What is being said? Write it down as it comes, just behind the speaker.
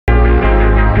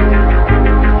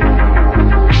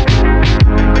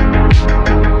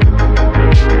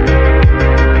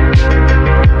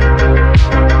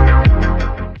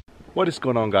What is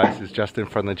going on, guys? It's Justin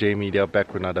from the J Media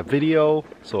back with another video.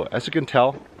 So as you can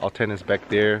tell, our tent is back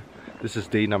there. This is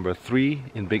day number 3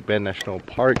 in Big Bend National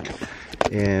Park,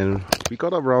 and we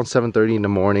got up around 7:30 in the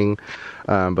morning,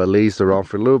 but lazed around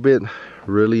for a little bit.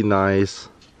 Really nice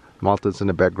mountains in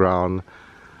the background.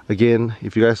 Again,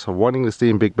 if you guys are wanting to stay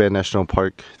in Big Bend National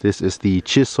Park, this is the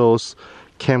Chisos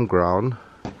campground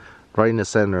right in the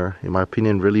center. In my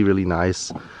opinion, really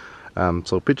nice.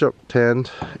 So pitch up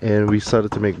tent, and we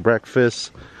started to make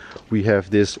breakfast. We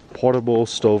have this portable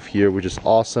stove here, which is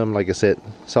awesome. Like I said,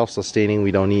 self-sustaining.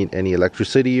 We don't need any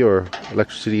electricity or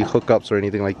electricity hookups or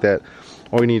anything like that.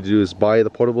 All we need to do is buy the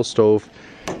portable stove.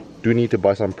 Do need to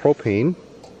buy some propane,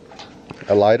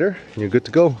 a lighter, and you're good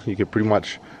to go. You can pretty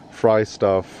much fry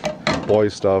stuff, boil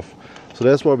stuff. So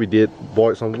that's what we did.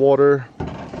 Boiled some water,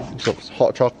 some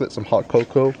hot chocolate, some hot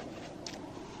cocoa,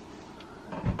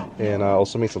 and I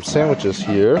also made some sandwiches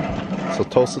here. So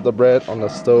toasted the bread on the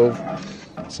stove,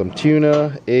 some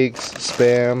tuna, eggs,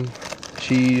 spam,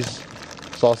 cheese,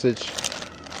 sausage,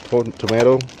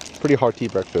 tomato. Pretty hearty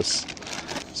breakfast.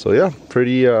 So yeah,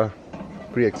 pretty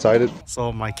excited.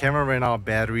 So my camera ran out of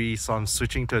battery, so I'm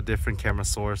switching to a different camera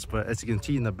source. But as you can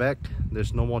see in the back,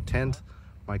 there's no more tent.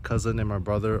 My cousin and my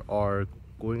brother are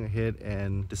going ahead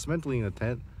and dismantling the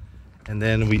tent. And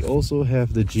then we also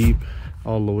have the Jeep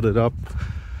all loaded up.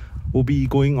 We'll be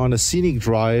going on a scenic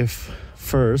drive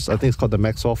first. I think it's called the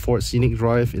Maxwell Ford Scenic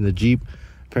Drive in the Jeep.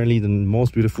 Apparently the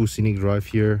most beautiful scenic drive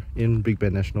here in Big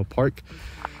Bend National Park.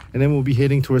 And then we'll be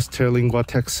heading towards Terlingua,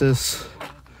 Texas.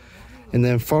 And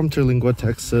then from Terlingua,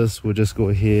 Texas, we'll just go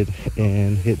ahead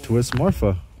and head towards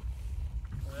Marfa.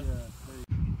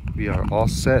 We are all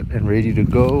set and ready to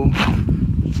go.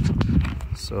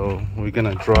 So we're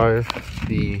gonna drive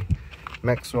the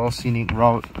Maxwell Scenic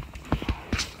Route.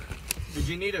 Did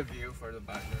you need a view for the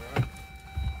back of the road?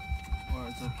 Or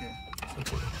it's okay?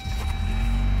 It's okay.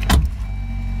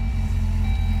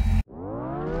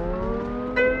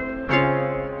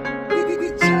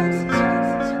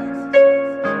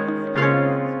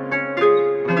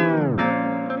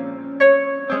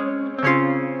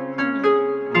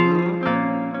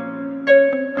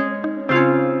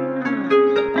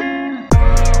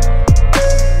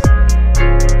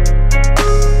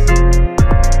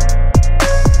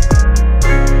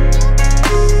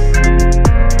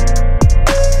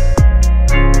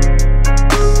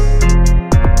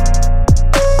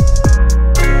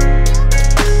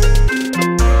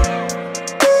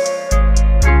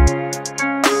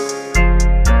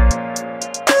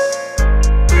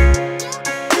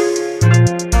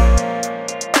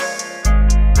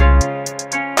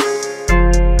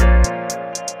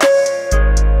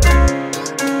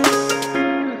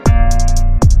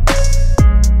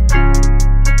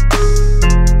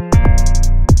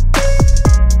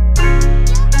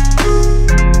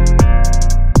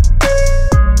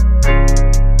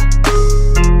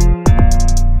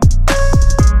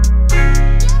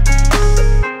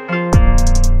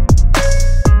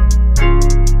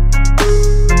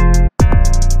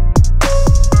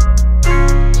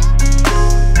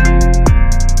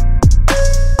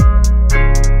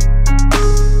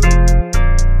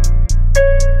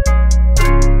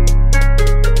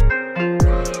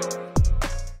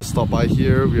 Stop by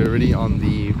here. We're already on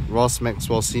the Ross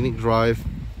Maxwell Scenic Drive.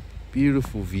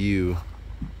 Beautiful view.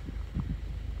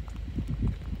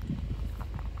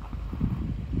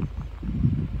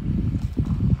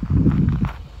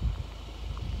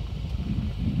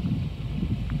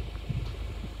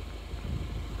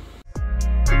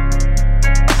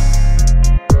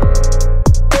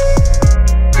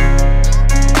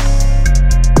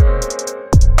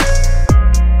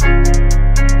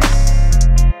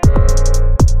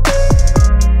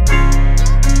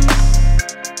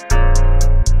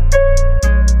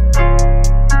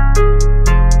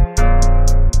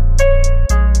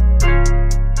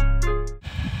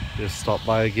 Stop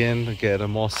by again to get a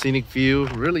more scenic view.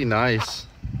 Really nice.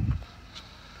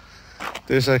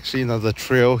 There's actually another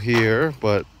trail here,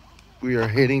 but we are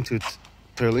heading to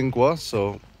Terlingua,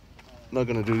 so not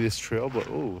gonna do this trail, but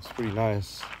oh, it's pretty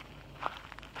nice.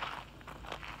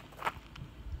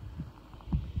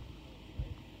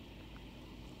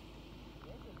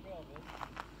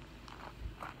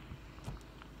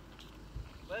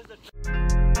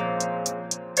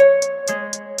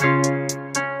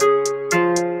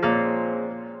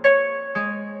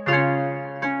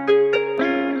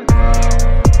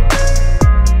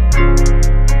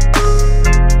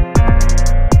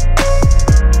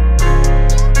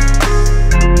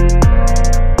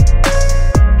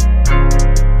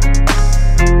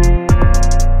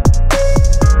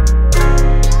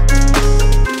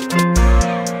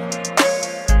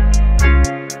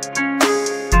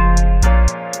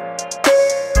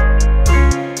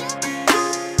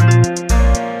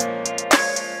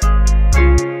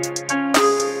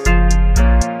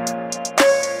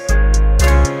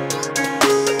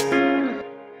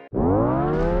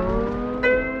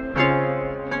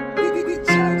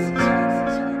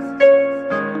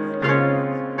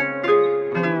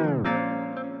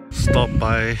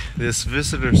 by this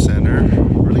visitor center.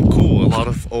 Really cool. A lot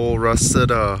of old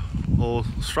rusted old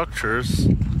structures.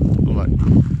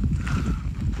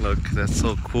 Look, that's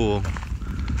so cool.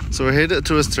 So we're headed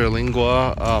towards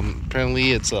Terlingua.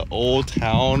 Apparently it's an old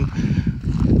town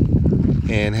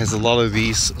and has a lot of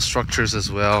these structures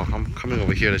as well. I'm coming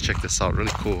over here to check this out.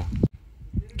 Really cool.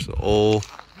 It's an old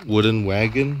wooden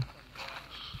wagon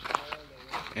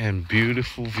and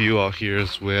beautiful view out here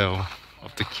as well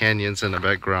of the canyons in the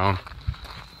background.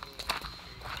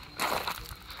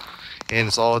 And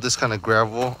it's all this kind of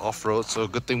gravel off-road, so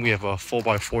good thing we have a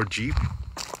 4x4 Jeep.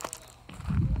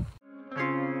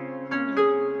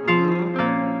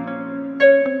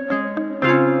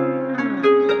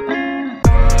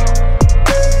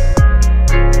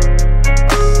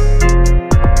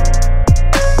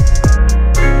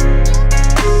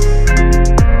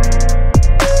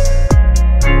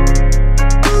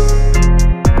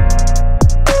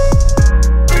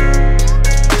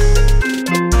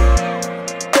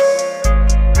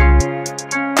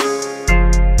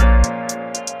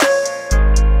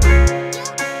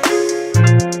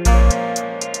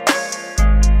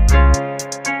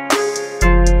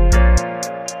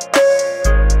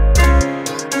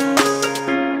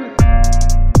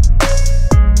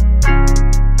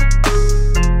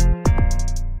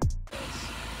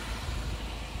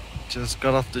 Just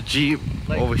got off the Jeep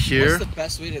over here. What's the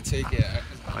best way to take it?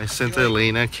 I Santa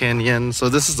Elena Canyon. So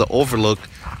this is the overlook.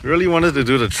 Really wanted to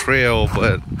do the trail,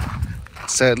 but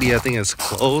sadly I think it's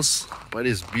closed. But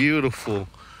it's beautiful.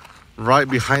 Right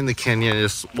behind the canyon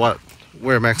is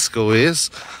where Mexico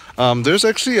is. There's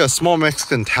actually a small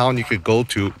Mexican town you could go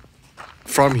to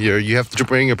from here. You have to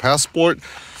bring your passport,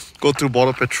 go through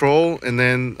Border Patrol, and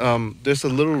then there's a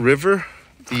little river,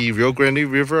 the Rio Grande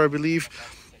River, I believe.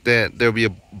 That there'll be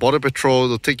a Border Patrol.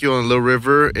 They'll take you on a little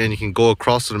river and you can go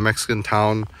across to the Mexican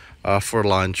town for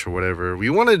lunch or whatever.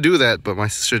 We want to do that, but my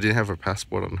sister didn't have her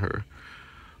passport on her.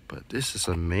 But this is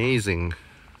amazing.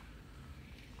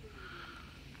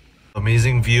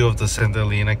 Amazing view of the Santa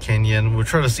Elena Canyon. We're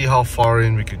trying to see how far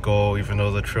in we could go even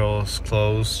though the trail is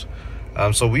closed.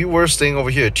 So we were staying over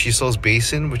here at Chiso's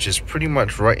Basin, which is pretty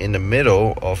much right in the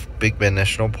middle of Big Bend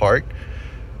National Park.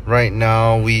 Right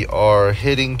now we are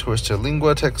heading towards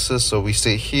Terlingua, Texas, so we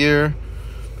stayed here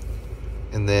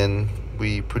and then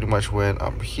we pretty much went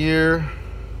up here,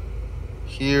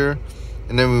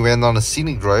 and then we went on a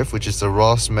scenic drive, which is the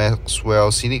Ross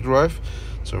Maxwell Scenic Drive.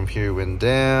 So from here we went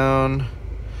down.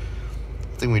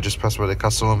 I think we just passed by the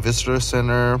Castellon Visitor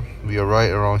Center. We are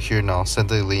right around here now,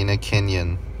 Santa Elena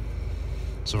Canyon.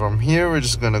 So from here we're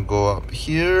just gonna go up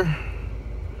here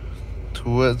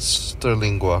towards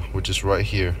Terlingua, which is right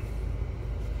here.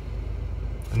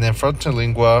 And then from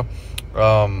Terlingua,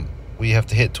 we have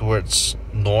to head towards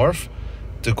north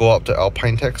to go up to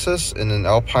Alpine, Texas, and then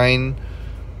Alpine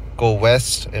go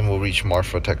west and we'll reach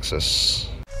Marfa, Texas.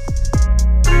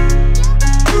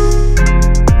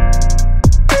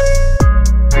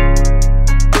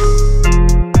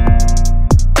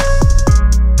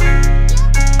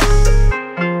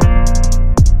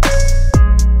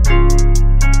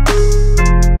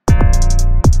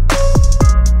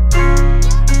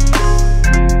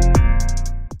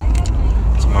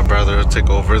 Take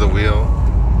over the wheel.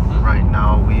 Right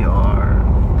now we are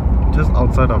just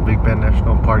outside of Big Bend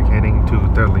National Park heading to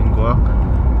Terlingua,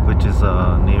 which is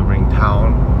a neighboring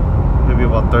town. Maybe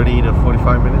about 30 to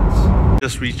 45 minutes.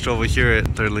 Just reached over here at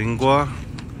Terlingua.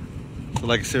 So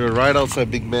like I said, we're right outside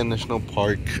Big Bend National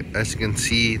Park. As you can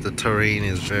see, the terrain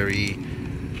is very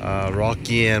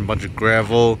rocky and a bunch of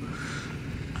gravel.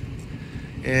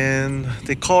 And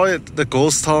they call it the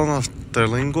ghost town of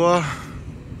Terlingua.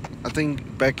 I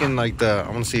think back in like the,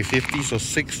 I want to say 50s or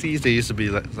 60s, there used to be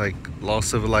like a lot of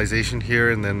civilization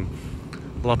here, and then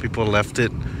a lot of people left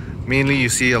it. Mainly you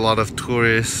see a lot of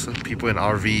tourists, people in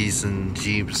RVs and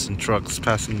Jeeps and trucks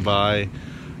passing by.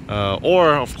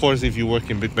 Or of course, if you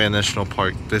work in Big Bend National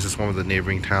Park, this is one of the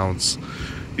neighboring towns.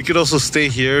 You could also stay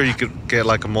here. You could get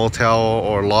like a motel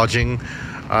or lodging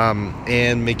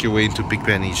and make your way into Big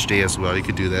Bend each day as well. You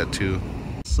could do that too.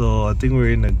 So I think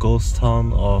we're in a ghost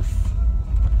town of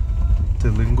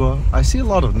Terlingua. I see a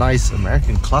lot of nice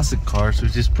American classic cars,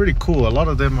 which is pretty cool. A lot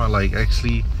of them are like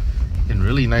actually in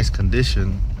really nice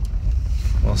condition.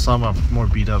 Well, some are more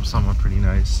beat up, some are pretty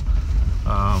nice.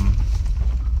 I'm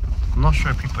not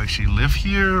sure if people actually live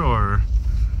here or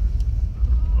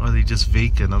are they just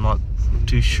vacant. I'm not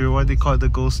too sure why they call it the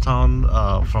ghost town.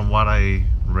 From what I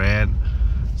read,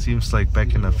 seems like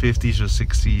back in the 50s or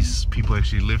 60s people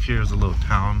actually live here as a little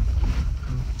town,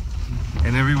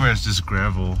 and everywhere is just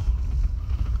gravel.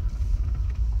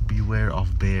 Beware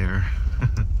of bear.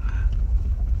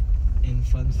 And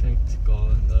fun fact,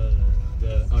 gone.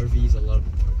 The RV is a lot of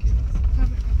parking.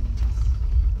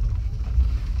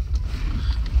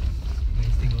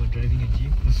 Nice thing about driving a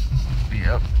Jeep.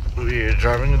 Yep, we're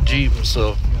driving a Jeep,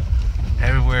 so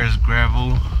everywhere is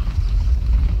gravel.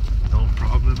 No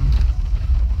problem.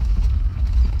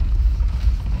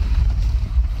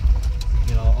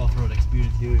 Get our off-road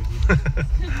experience here.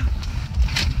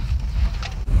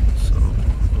 So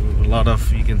a lot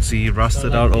of, you can see,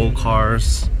 rusted out old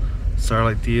cars.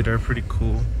 Starlight Theater, pretty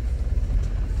cool.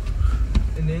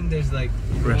 And then there's like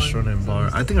Restaurant and bar.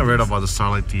 I think I read about the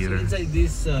Starlight Theater. So inside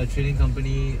this trading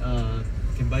company, you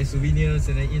can buy souvenirs,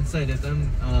 and then inside that time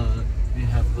we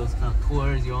have those kind of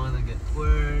tours. You want to get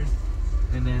tours,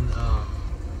 and then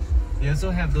they also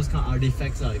have those kind of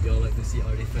artifacts. If you all like to see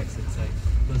artifacts inside,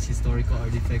 those historical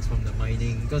artifacts from the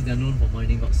mining, because they're known for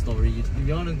mining, got stories. If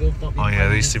you want to go pop in, Oh yeah,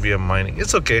 there used to be a mining.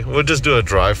 It's okay. We'll just do a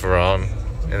drive around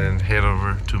and then head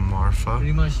over to Marfa.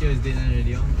 Pretty much here is dead end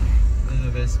already.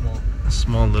 It's very small. A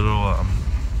small little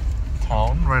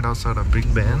town right outside of Big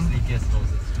Ben. Mostly guest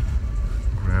houses.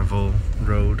 Gravel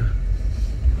road.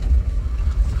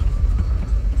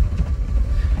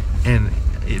 And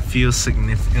it feels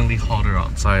significantly hotter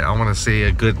outside. I want to say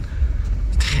a good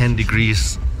 10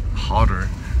 degrees hotter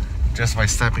just by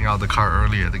stepping out of the car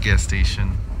earlier at the gas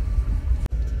station.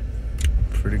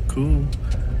 Pretty cool.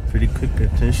 Pretty quick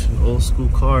attention, old school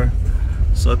car.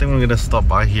 So I think we're gonna stop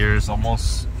by here. It's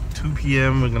almost 2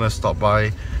 p.m. We're gonna stop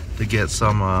by to get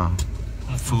some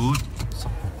food,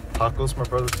 some tacos, my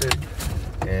brother said,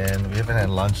 and we haven't had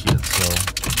lunch yet, so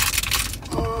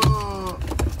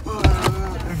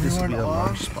this will be a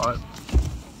lunch spot.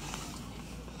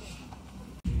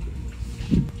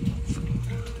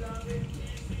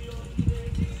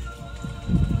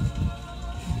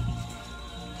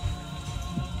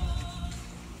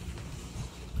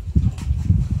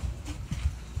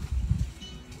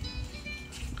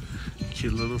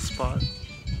 Cute little spot.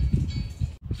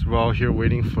 So we're all here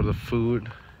waiting for the food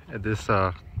at this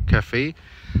cafe.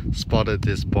 Spotted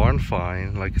this barn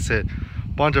find. Like I said,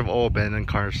 bunch of old abandoned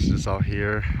cars just out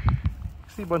here.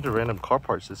 See a bunch of random car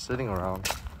parts just sitting around.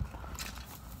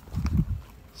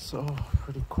 So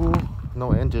pretty cool.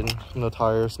 No engine, no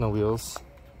tires, no wheels.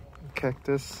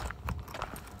 Cactus.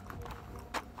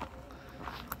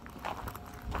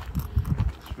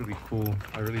 It's really cool.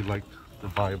 I really like the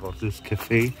vibe of this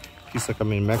cafe. Feels like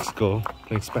I'm in Mexico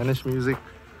playing Spanish music.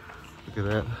 Look at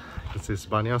that. It says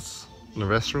Baños in the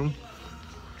restroom.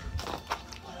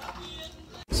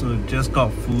 So just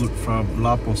got food from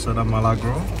La Posada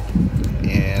Malagro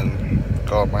and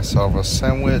got myself a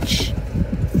sandwich.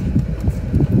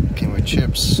 Came with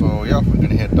chips. So yeah, we're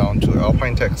gonna head down to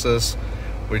Alpine, Texas,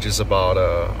 which is about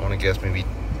I want to guess maybe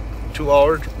 2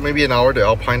 hours, maybe an hour to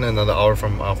Alpine, another hour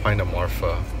from Alpine to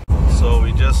Marfa. So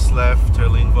we just left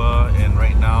Terlingua and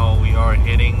right now we are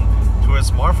heading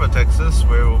towards Marfa, Texas,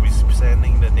 where we'll be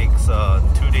spending the next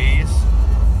 2 days.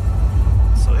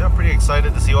 So yeah, pretty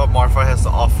excited to see what Marfa has to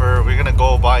offer. We're gonna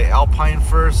go by Alpine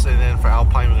first, and then for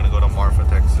Alpine we're gonna go to Marfa,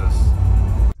 Texas.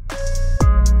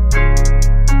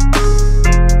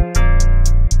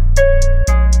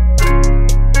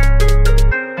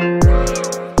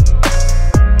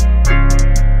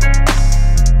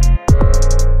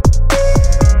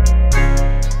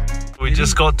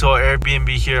 Just got to our Airbnb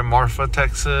here in Marfa,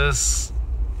 Texas.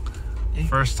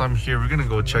 First time here, we're gonna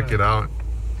go check it out.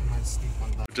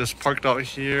 We just parked out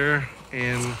here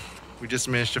and we just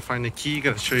managed to find the key.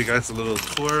 Gonna show you guys a little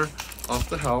tour of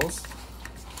the house.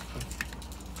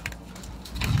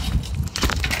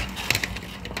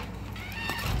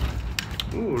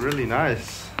 Ooh, really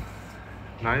nice.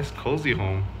 Nice, cozy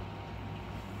home.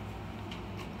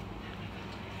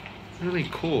 Really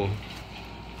cool.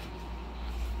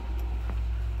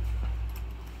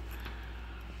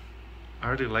 I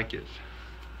really like it.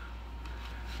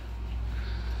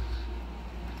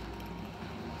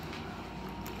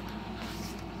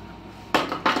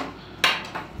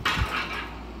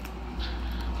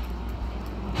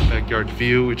 Backyard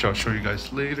view, which I'll show you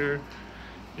guys later.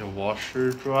 Your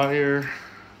washer, dryer.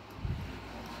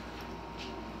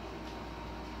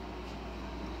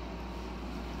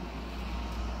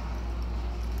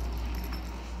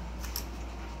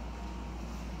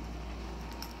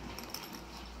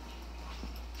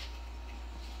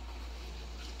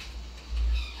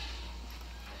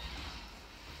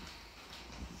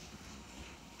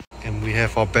 And we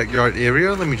have our backyard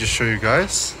area. Let me just show you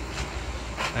guys.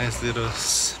 Nice little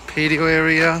patio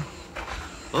area.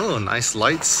 Oh, nice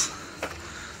lights.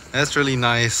 That's really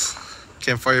nice.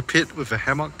 Campfire pit with a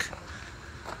hammock.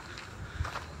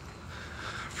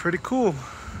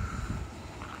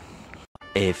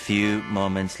 A few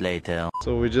moments later.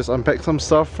 So we just unpacked some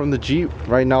stuff from the Jeep.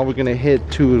 Right now we're gonna head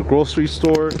to a grocery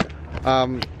store.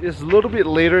 It's a little bit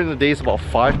later in the day, it's about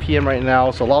 5 p.m. right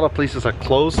now, so a lot of places are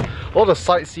closed. All the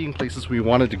sightseeing places we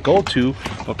wanted to go to,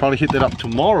 we'll probably hit that up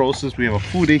tomorrow since we have a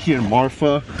full day here in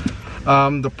Marfa.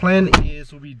 The plan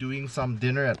is we'll be doing some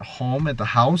dinner at home at the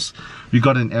house. We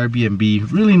got an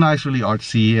Airbnb, really nice, really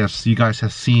artsy, as you guys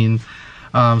have seen.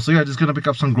 So yeah, just gonna pick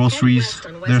up some groceries.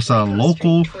 There's a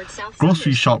local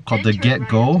grocery shop called the Get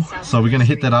Go, so we're gonna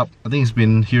hit that up. I think it's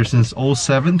been here since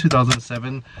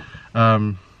 2007.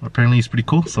 Apparently it's pretty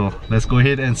cool, so let's go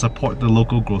ahead and support the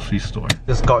local grocery store.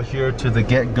 Just got here to the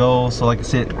Get Go, so like I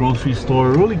said, grocery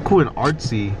store, really cool and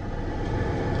artsy.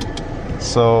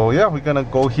 So yeah, we're gonna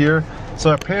go here.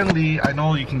 So apparently, I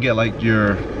know you can get like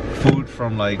your food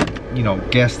from like, you know,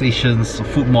 gas stations,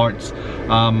 food marts.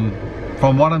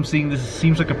 From what I'm seeing, this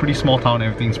seems like a pretty small town.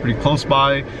 Everything's pretty close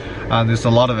by. There's a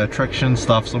lot of attraction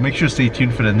stuff, so make sure to stay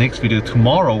tuned for the next video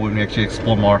tomorrow when we actually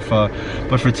explore Marfa.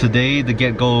 But for today, the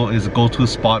Get Go is a go-to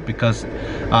spot because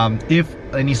if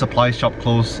any supply shop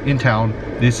close in town,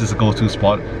 this is a go-to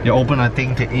spot. They're open, I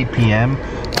think, to 8 p.m.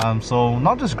 So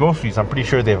not just groceries, I'm pretty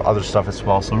sure they have other stuff as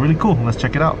well. So really cool. Let's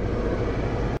check it out.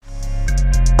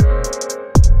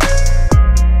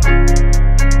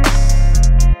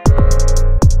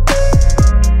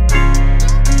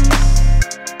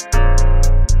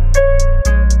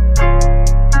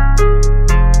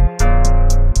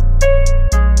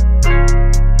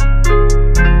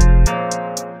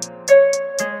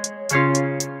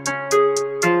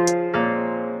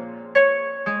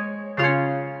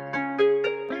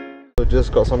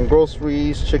 Just got some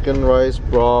groceries, chicken, rice,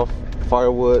 broth,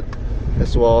 firewood,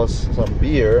 as well as some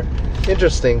beer.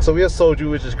 Interesting. So we have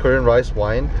soju, which is Korean rice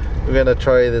wine. We're gonna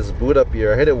try this Buddha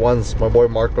beer. I had it once. My boy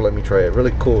Marco let me try it.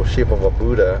 Really cool shape of a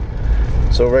Buddha.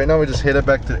 So right now we just headed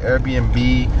back to the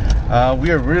Airbnb.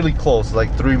 We are really close,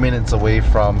 like 3 minutes away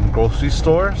from grocery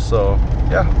store. So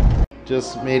yeah.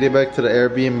 Just made it back to the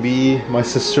Airbnb. My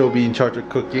sister will be in charge of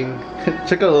cooking.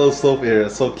 Check out the little stove area.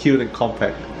 It's so cute and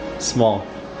compact. Small.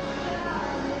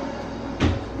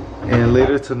 And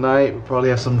later tonight, we'll probably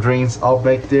have some drinks out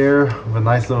back there with a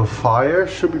nice little fire.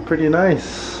 Should be pretty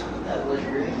nice.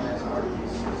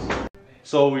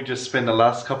 So we just spent the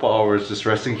last couple hours just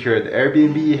resting here at the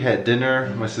Airbnb, had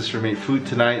dinner. My sister made food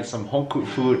tonight, some home cooked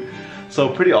food. So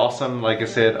pretty awesome. Like I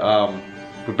said,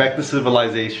 we're back to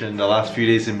civilization. The last few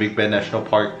days in Big Bend National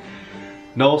Park,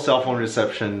 no cell phone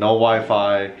reception, no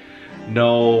Wi-Fi,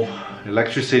 no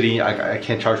electricity. I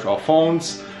can't charge our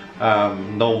phones.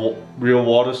 No real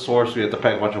water source. We had to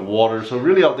pack a bunch of water, so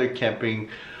really out there camping.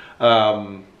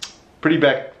 Pretty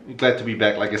glad to be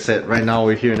back. Like I said, right now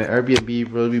we're here in an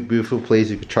Airbnb, really beautiful place.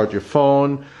 You can charge your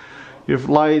phone, you have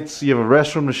lights, you have a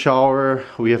restroom to shower.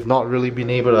 We have not really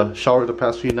been able to shower the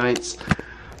past few nights,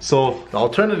 so the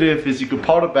alternative is you could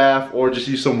powder bath or just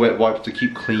use some wet wipes to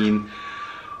keep clean.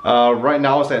 Right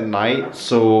now it's at night,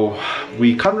 so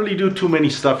we can't really do too many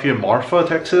stuff here in Marfa,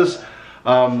 Texas.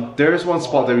 There is one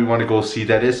spot that we want to go see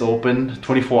that is open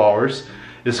 24 hours.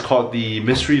 It's called the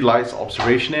Mystery Lights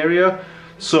Observation Area.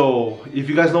 So if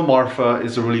you guys know Marfa,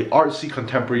 it's a really artsy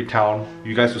contemporary town.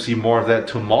 You guys will see more of that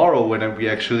tomorrow when we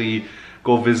actually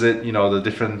go visit, you know, the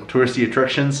different touristy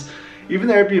attractions. Even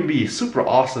the Airbnb is super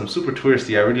awesome, super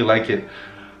touristy. I really like it.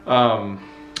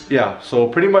 Yeah, so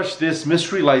pretty much this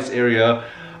Mystery Lights area,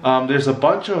 there's a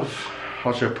bunch of,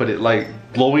 how should I put it, like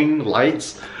glowing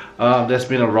lights that's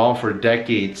been around for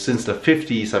decades, since the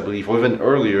 50s I believe, or even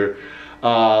earlier.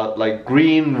 Like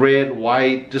green, red,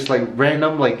 white, just like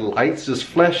random like lights just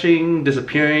flashing,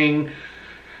 disappearing.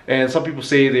 And some people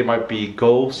say they might be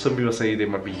ghosts, some people say they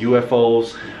might be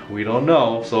UFOs. We don't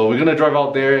know. So we're gonna drive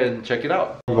out there and check it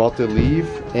out. We're about to leave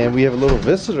and we have a little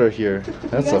visitor here.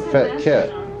 That's a fat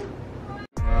cat.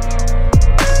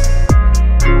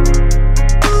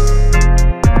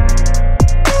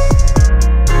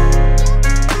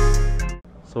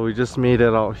 So we just made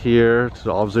it out here to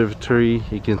the observatory.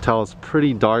 You can tell it's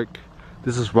pretty dark.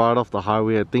 This is right off the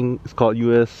highway. I think it's called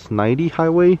US 90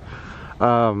 highway.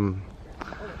 And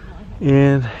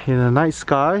in a night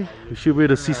sky, we should be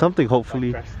able to see something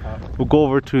hopefully. We'll go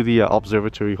over to the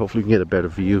observatory. Hopefully we can get a better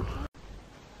view.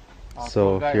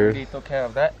 So here,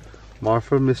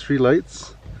 Marfa Mystery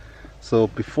Lights. So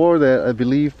before that, I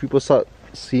believe people started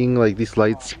seeing like these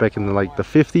lights back in like the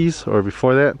 50s or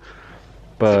before that.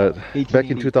 But back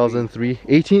in 2003,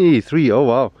 1883, oh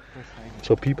wow.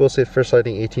 So people said first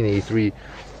sighting 1883.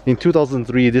 In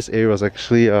 2003, this area was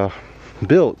actually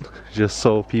built just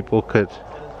so people could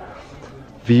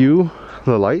view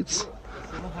the lights.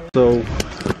 So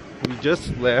we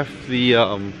just left the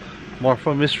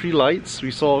Marfa mystery lights. We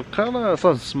saw kind of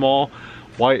some small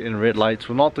white and red lights.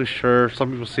 We're not too sure.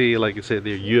 Some people say, like I said,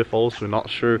 they're UFOs. We're not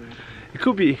sure. It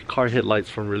could be car headlights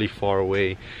from really far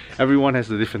away. Everyone has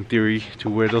a different theory to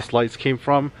where those lights came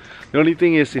from. The only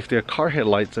thing is, if they're car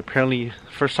headlights, apparently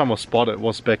first time was spotted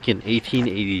was back in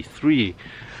 1883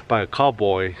 by a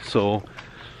cowboy. So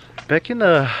back in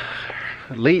the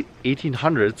late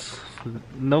 1800s,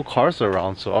 no cars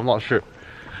around, so I'm not sure.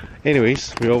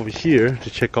 Anyways, we're over here to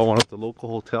check out one of the local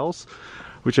hotels,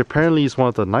 which apparently is one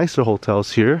of the nicer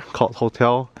hotels here, called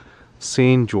Hotel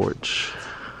St. George.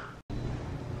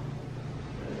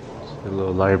 A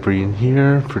little library in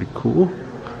here, pretty cool.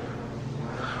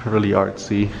 Really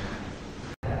artsy.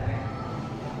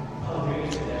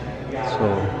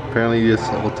 So apparently this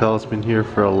hotel has been here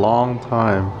for a long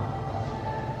time.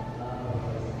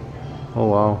 Oh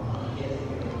wow.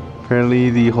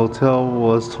 Apparently the hotel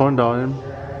was torn down,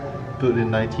 built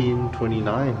in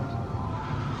 1929.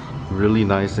 Really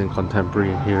nice and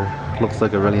contemporary in here. Looks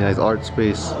like a really nice art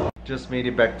space. Just made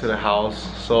it back to the house,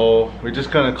 so we're just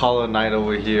gonna call it a night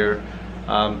over here.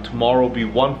 Tomorrow will be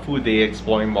one full day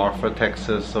exploring Marfa,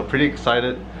 Texas, so pretty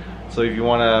excited. So if you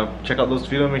want to check out those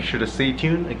videos, make sure to stay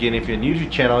tuned. Again, if you're new to the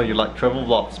channel, you like travel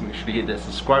vlogs, make sure to hit that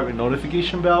subscribe and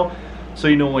notification bell so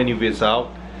you know when new videos out.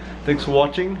 Thanks for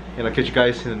watching, and I'll catch you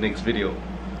guys in the next video.